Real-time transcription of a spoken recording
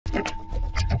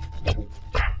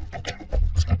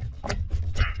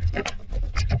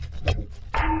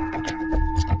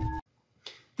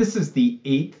This is the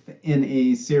 8th in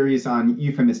a series on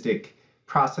euphemistic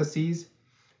processes,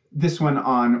 this one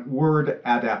on word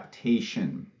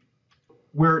adaptation.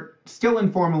 We're still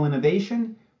in formal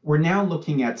innovation. We're now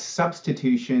looking at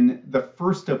substitution, the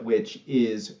first of which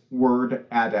is word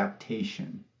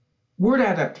adaptation. Word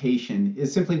adaptation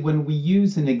is simply when we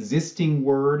use an existing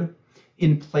word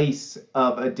in place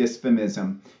of a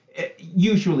dysphemism.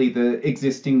 Usually the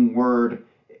existing word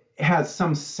has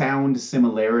some sound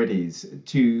similarities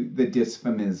to the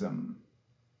dysphemism.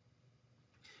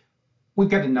 We've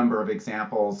got a number of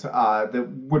examples that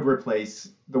would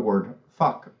replace the word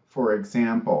fuck, for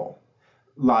example,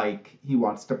 like he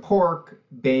wants to pork,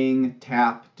 bang,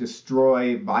 tap,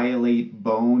 destroy, violate,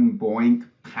 bone, boink,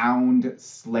 pound,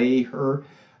 slay her.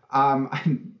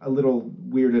 I'm a little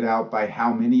weirded out by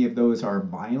how many of those are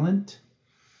violent.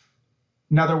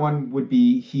 Another one would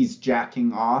be he's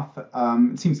jacking off.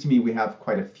 It seems to me we have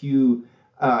quite a few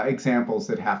examples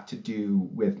that have to do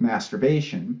with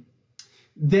masturbation.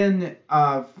 Then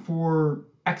for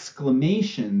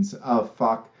exclamations of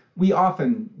fuck, we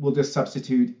often will just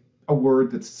substitute a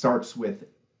word that starts with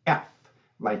F,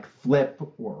 like flip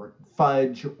or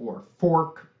fudge or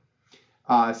fork.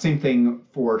 Same thing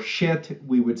for shit,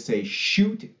 we would say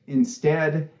shoot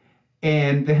instead.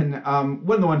 And then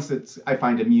one of the ones that I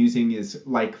find amusing is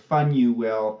like fun you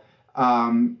will.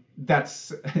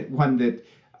 That's one that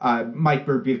Mike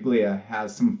Birbiglia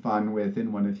has some fun with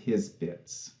in one of his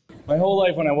bits. My whole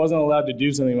life when I wasn't allowed to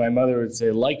do something, my mother would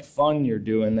say, like fun you're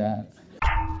doing that.